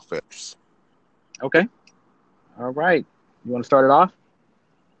Okay. All right. You want to start it off?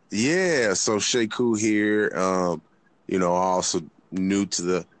 Yeah, so Sheku here. Also new to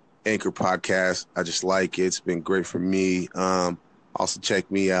the Anchor podcast. I just like it. It's been great for me. Also check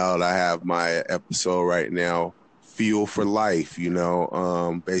me out. I have my episode right now, Fuel for Life,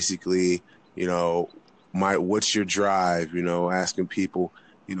 basically, you know, my what's your drive, asking people,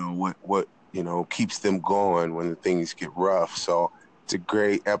 what keeps them going when the things get rough. So it's a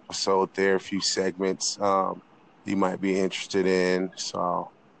great episode there, a few segments you might be interested in. So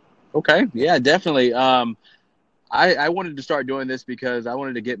Okay. Yeah, definitely. I wanted to start doing this because I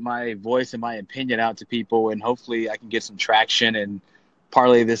wanted to get my voice and my opinion out to people, and hopefully I can get some traction and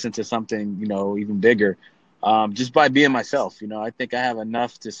parlay this into something, even bigger. Just by being myself, I think I have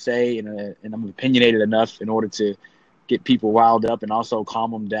enough to say, and I'm opinionated enough in order to get people riled up and also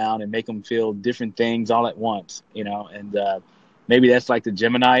calm them down and make them feel different things all at once, and maybe that's like the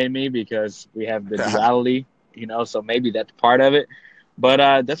Gemini in me because we have the duality, so maybe that's part of it.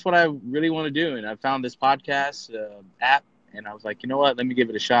 But that's what I really want to do. And I found this podcast app, and I was like, you know what? Let me give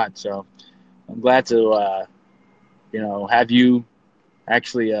it a shot. So I'm glad to, have you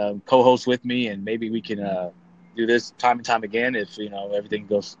actually co-host with me, and maybe we can do this time and time again if everything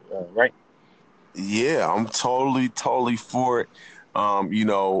goes right. yeah, I'm totally for it.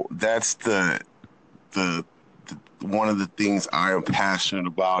 That's the one of the things I am passionate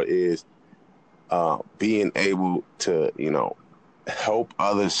about is being able to, help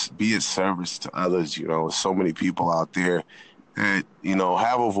others, be of service to others. So many people out there that,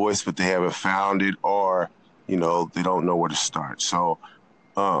 have a voice, but they haven't found it or, they don't know where to start. So,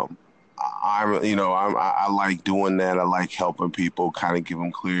 um, I like doing that. I like helping people, kind of give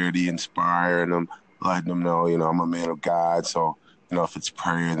them clarity, inspiring them, letting them know, I'm a man of God. So, if it's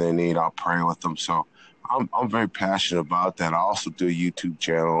prayer they need, I'll pray with them. So, I'm very passionate about that. I also do a YouTube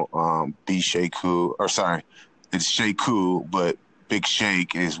channel, B Shaku, or sorry, it's Shaku, but Big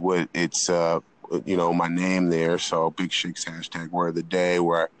Shake is what it's, my name there. So Big Shake's hashtag word of the day,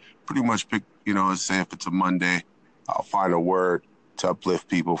 where I pretty much pick, let's say if it's a Monday, I'll find a word to uplift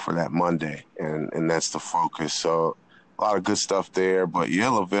people for that Monday, and that's the focus. So a lot of good stuff there. But yeah,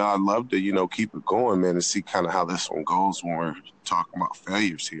 Lavelle, I'd love to keep it going, man, and see kind of how this one goes when we're talking about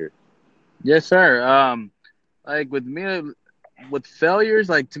failures here. Yes, sir. Like with me, with failures,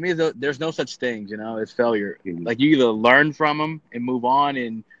 like to me, there's no such thing, it's failure. Mhm. Like you either learn from them and move on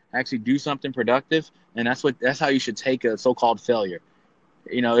and actually do something productive, and that's how you should take a so-called failure.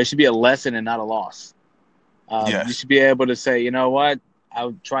 It should be a lesson and not a loss. You Yes, should be able to say, you know what,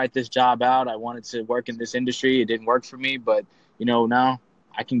 I tried this job out. I wanted to work in this industry. It didn't work for me, but now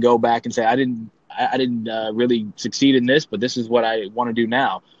I can go back and say I didn't really succeed in this, but this is what I want to do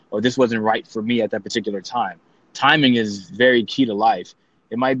now, or this wasn't right for me at that particular time. Timing is very key to life.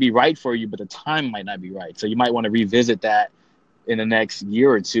 It might be right for you, but the time might not be right. So you might want to revisit that in the next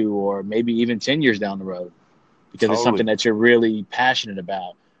year or two, or maybe even 10 years down the road because it's something totally. that you're really passionate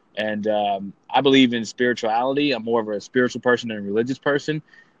about. And I believe in spirituality. I'm more of a spiritual person than a religious person.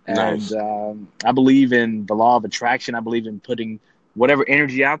 And Nice. I believe in the law of attraction. I believe in putting whatever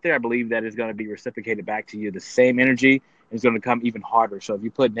energy out there. I believe that is going to be reciprocated back to you. The same energy is going to come even harder. So if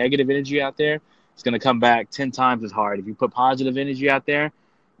you put negative energy out there, it's going to come back 10 times as hard. If you put positive energy out there,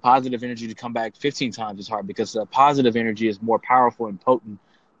 positive energy to come back 15 times as hard because the positive energy is more powerful and potent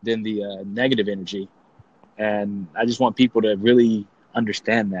than the negative energy. And I just want people to really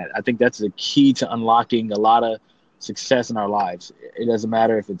understand that. I think that's the key to unlocking a lot of success in our lives. It doesn't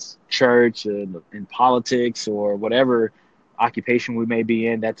matter if it's church, in politics, or whatever occupation we may be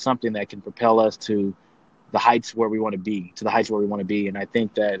in. That's something that can propel us to the heights where we want to be, to the heights where we want to be. And I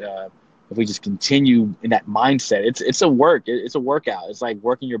think that if we just continue in that mindset, it's a workout. It's like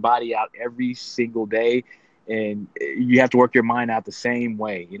working your body out every single day, and you have to work your mind out the same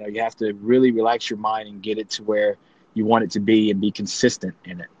way. You have to really relax your mind and get it to where you want it to be and be consistent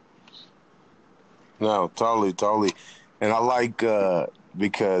in it. No, totally. And I like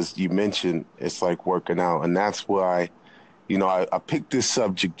because you mentioned it's like working out, and that's why I picked this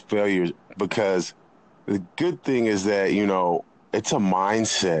subject failure because the good thing is that it's a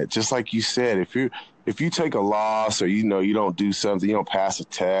mindset. Just like you said, if you take a loss or you don't do something, you don't pass a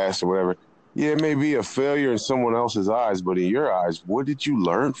test or whatever, yeah, it may be a failure in someone else's eyes, but in your eyes, what did you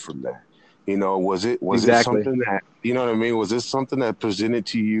learn from that? Was it Exactly. something that what I mean? Was it something that presented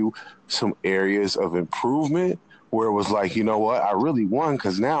to you some areas of improvement where it was like, you know what, I really won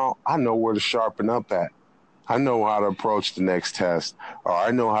because now I know where to sharpen up at. I know how to approach the next test, or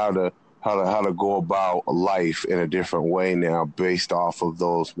I know how to go about life in a different way now based off of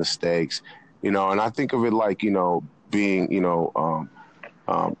those mistakes. And I think of it like being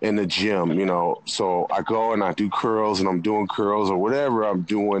in the gym, So I go and I do curls, and I'm doing curls or whatever I'm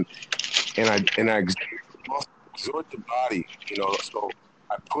doing, and I exhort the body, So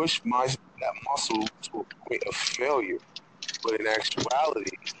I push that muscle to a point of failure, but in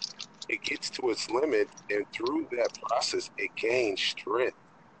actuality, it gets to its limit, and through that process, it gains strength.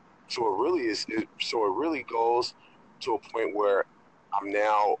 So it really is. So it really goes to a point where I'm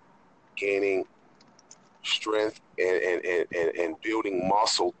now gaining strength and building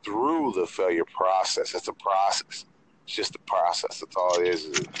muscle through the failure process. It's a process. It's just a process. That's all it is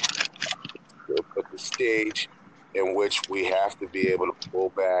but the stage in which we have to be able to pull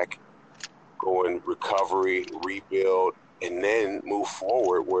back, go in recovery, rebuild, and then move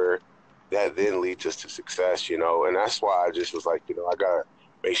forward where that then leads us to success. And that's why I just was like, I gotta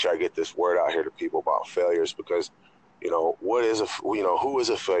make sure I get this word out here to people about failures because, what is who is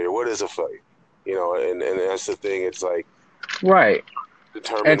a failure? What is a failure? And that's the thing. It's like Right. And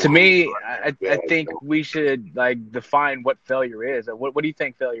determine to who's me, good I and bad. think we should like define what failure is. What do you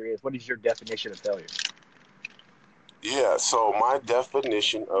think failure is? What is your definition of failure? Yeah. So my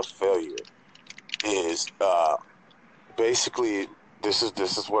definition of failure is basically this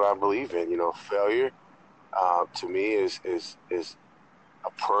is what I believe in. Failure to me is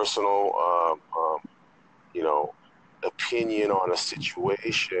a personal you know opinion on a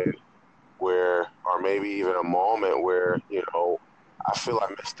situation where, or maybe even a moment where I feel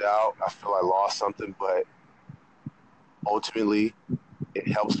I missed out, I feel I lost something, but ultimately it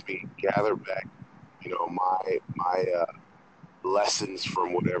helps me gather back my lessons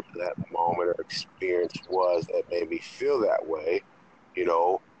from whatever that moment or experience was that made me feel that way, you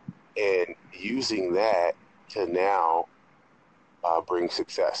know, and using that to now bring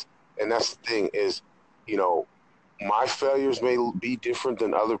success. And that's the thing is, you know, my failures may be different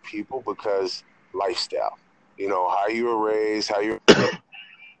than other people because lifestyle, how you were raised, how you're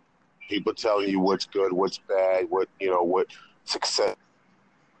people telling you what's good, what's bad, what success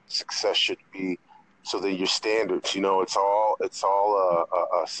success should be. So then your standards, it's all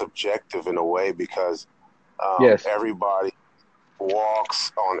subjective in a way because Yes. everybody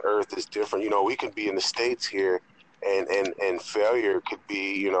walks on earth is different. We could be in the States here and failure could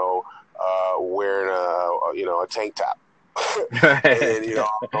be, wearing a tank top. And Right. then,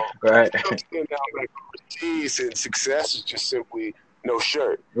 Right. stand out like overseas and success is just simply no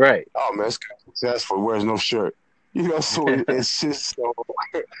shirt. Right. Oh man, it's kind of successful. Wears no shirt. So it's just so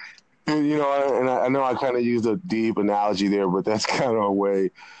and I know I kind of used a deep analogy there, but that's kind of a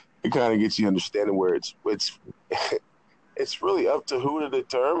way it kind of gets you understanding where it's it's really up to who to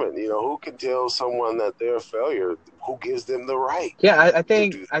determine. Who can tell someone that they're a failure? Who gives them the right Yeah, to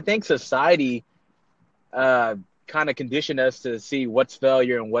do? I think society uh kind of conditioned us to see what's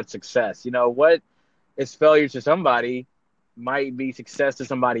failure and what's success. What is failure to somebody might be success to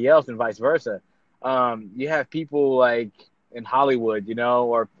somebody else and vice versa. You have people like in Hollywood,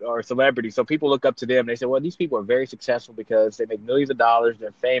 or celebrities. So people look up to them. They say, well, these people are very successful because they make millions of dollars.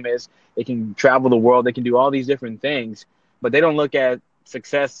 They're famous. They can travel the world. They can do all these different things. But they don't look at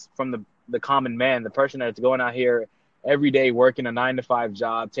success from the common man, the person that's going out here every day working a 9 to 5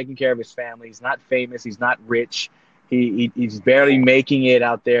 job, taking care of his family. He's not famous. He's not rich. He's barely making it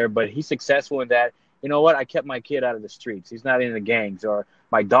out there, but he's successful in that. You know what? I kept my kid out of the streets. He's not in the gangs, or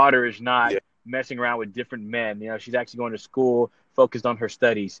my daughter is not Yeah, messing around with different men. She's actually going to school, focused on her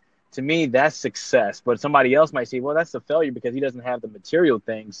studies. To me, that's success. But somebody else might say, well, that's a failure because he doesn't have the material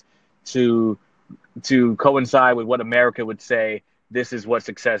things to coincide with what America would say this is what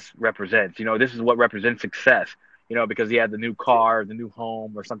success represents. This is what represents success. Because he had the new car, the new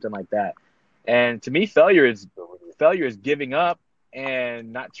home, or something like that. And to me, failure is giving up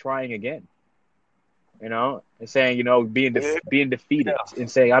and not trying again. And saying, yeah, being defeated yeah.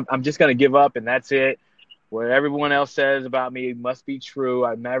 and saying, I'm just going to give up and that's it. What everyone else says about me must be true.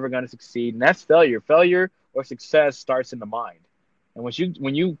 I'm never going to succeed. And that's failure. Failure or success starts in the mind. And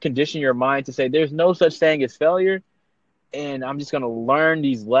when you condition your mind to say, there's no such thing as failure, and I'm just going to learn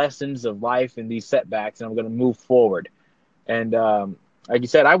these lessons of life and these setbacks, and I'm going to move forward. And like you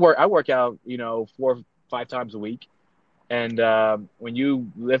said, I work out, 4 or 5 times a week. And when you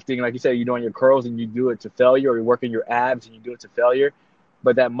lifting, like you said, you're doing your curls and you do it to failure, or you're working your abs and you do it to failure.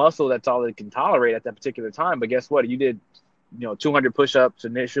 But that muscle, that's all it can tolerate at that particular time. But guess what? You did, 200 push-ups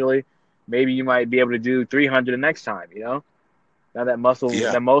initially. Maybe you might be able to do 300 the next time. Now Yeah. that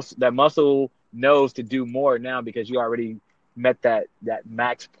muscle knows to do more now because you already met that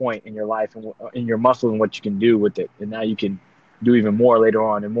max point in your life and in your muscle and what you can do with it. And now you can do even more later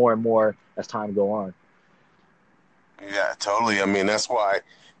on and more as time go on. Yeah, totally. I mean, that's why,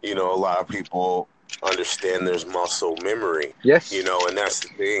 a lot of people. understand there's muscle memory. Yes. And that's the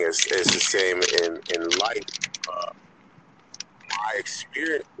thing. It's the same in life. My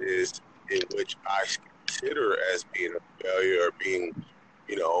experiences in which I consider as being a failure or being,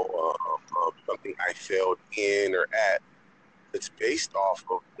 something I failed in or at, it's based off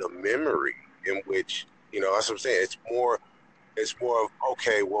of the memory in which, that's what I'm saying. It's more of,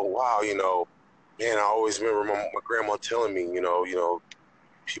 okay, well, wow, man, I always remember my grandma telling me,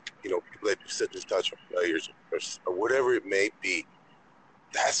 people that do such and such failures or whatever it may be.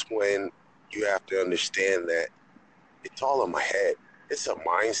 That's when you have to understand that it's all in my head. It's a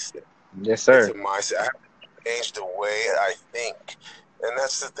mindset. Yes, sir. It's a mindset. I have to change the way I think. And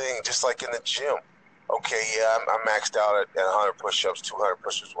that's the thing, just like in the gym. Okay, yeah, I'm maxed out at 100 push-ups, 200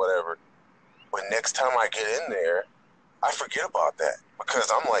 push-ups, whatever. But next time I get in there, I forget about that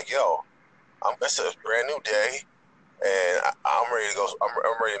because I'm like, yo, it's a brand new day, and I'm ready to go.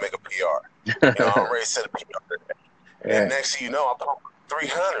 I'm ready to make a PR. I'm ready to set a PR. And next thing you know, I'm pumping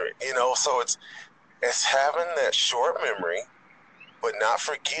 300. So it's having that short memory, but not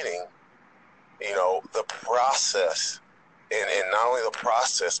forgetting, the process, and not only the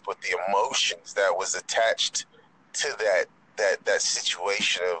process, but the emotions that was attached to that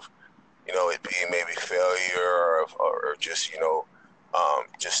situation of, it being maybe failure or just,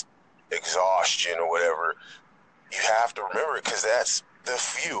 just exhaustion or whatever. You have to remember it because that's the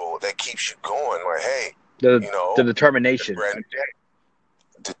fuel that keeps you going. Like, hey, the determination.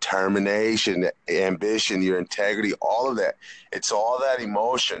 Determination, ambition, your integrity, all of that. It's all that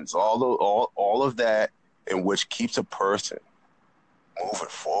emotions, all of that, in which keeps a person moving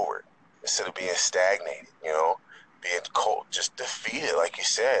forward instead of being stagnated. Being cold, just defeated, like you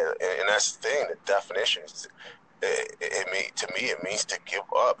said. And that's the thing. The definition is, to me, it means to give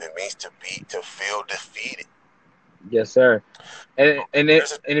up. It means to feel defeated. Yes, sir. And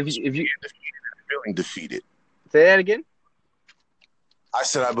if you feeling defeated. Say that again. I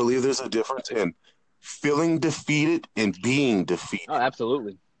said I believe there's a difference in feeling defeated and being defeated. Oh,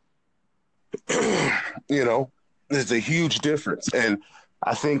 absolutely. There's a huge difference. And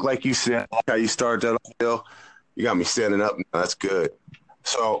I think, like you said, how you started that off, Bill, you got me standing up. That's good.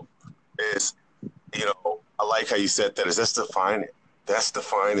 So I like how you said that. Let's define it. Let's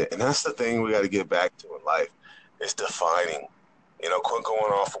define it. And that's the thing we got to get back to in life is defining. Quit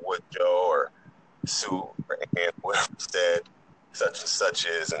going off of what Joe or Sue or Ann, whatever said, such and such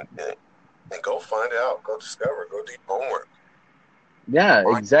is, and go find out, go discover, go do homework. Yeah,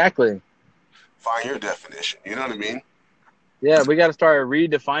 exactly. Find your definition. You know what I mean? Yeah, we got to start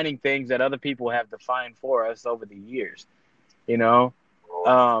redefining things that other people have defined for us over the years.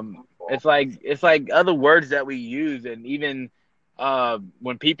 It's like other words that we use, and even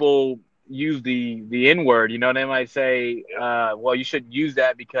when people use the N-word, they might say, well, you should use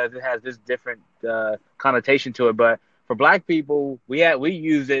that because it has this different connotation to it. But for Black people, we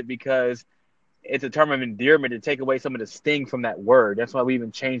use it because it's a term of endearment to take away some of the sting from that word. That's why we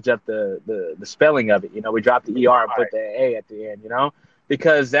even changed up the spelling of it. We dropped the ER and put the A at the end,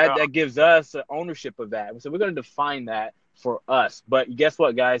 because that gives us ownership of that. So we're going to define that for us. But guess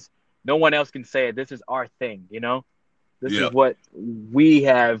what, guys? No one else can say it. This is our thing, This is what we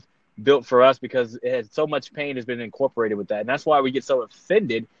have built for us because it has so much pain has been incorporated with that. And that's why we get so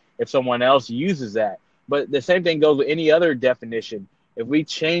offended if someone else uses that. But the same thing goes with any other definition. If we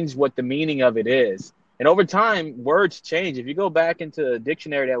change what the meaning of it is, and over time, words change. If you go back into a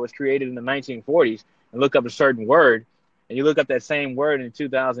dictionary that was created in the 1940s and look up a certain word, and you look up that same word in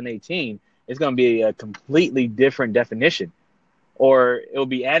 2018, it's going to be a completely different definition. Or it will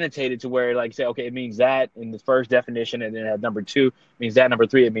be annotated to where, like, say, okay, it means that in the first definition, and then at number 2 means that, number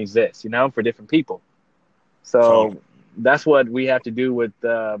 3 it means this, for different people. So that's what we have to do with,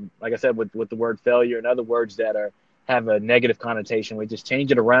 like I said, with the word failure and other words that have a negative connotation. We just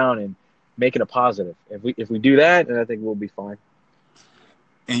change it around and make it a positive. If we do that, then I think we'll be fine.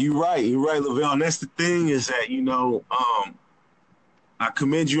 And you're right, Lavelle. And that's the thing is that, I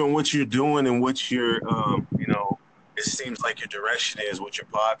commend you on what you're doing and what you're, it seems like your direction is with your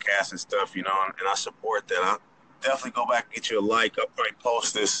podcast and stuff, and I support that. I'll definitely go back and get you a like. I'll probably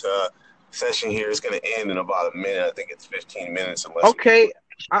post this session here. It's going to end in about a minute. I think it's 15 minutes. Okay.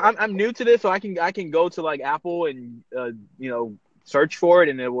 I'm new to this, so I can go to like Apple and search for it,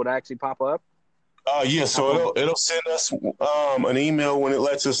 and it would actually pop up. Yeah. So it'll send us an email when it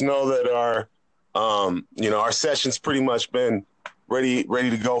lets us know that our session's pretty much been ready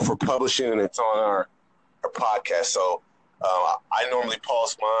to go for publishing, and it's on our podcast. So I normally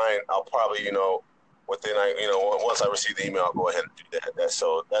post mine. I'll probably within once I receive the email, I'll go ahead and do that.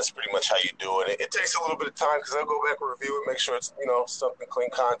 So that's pretty much how you do it. It takes a little bit of time because I'll go back and review it, make sure it's something clean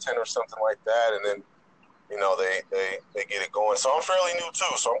content or something like that, and then they get it going. So I'm fairly new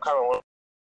too, so I'm kind of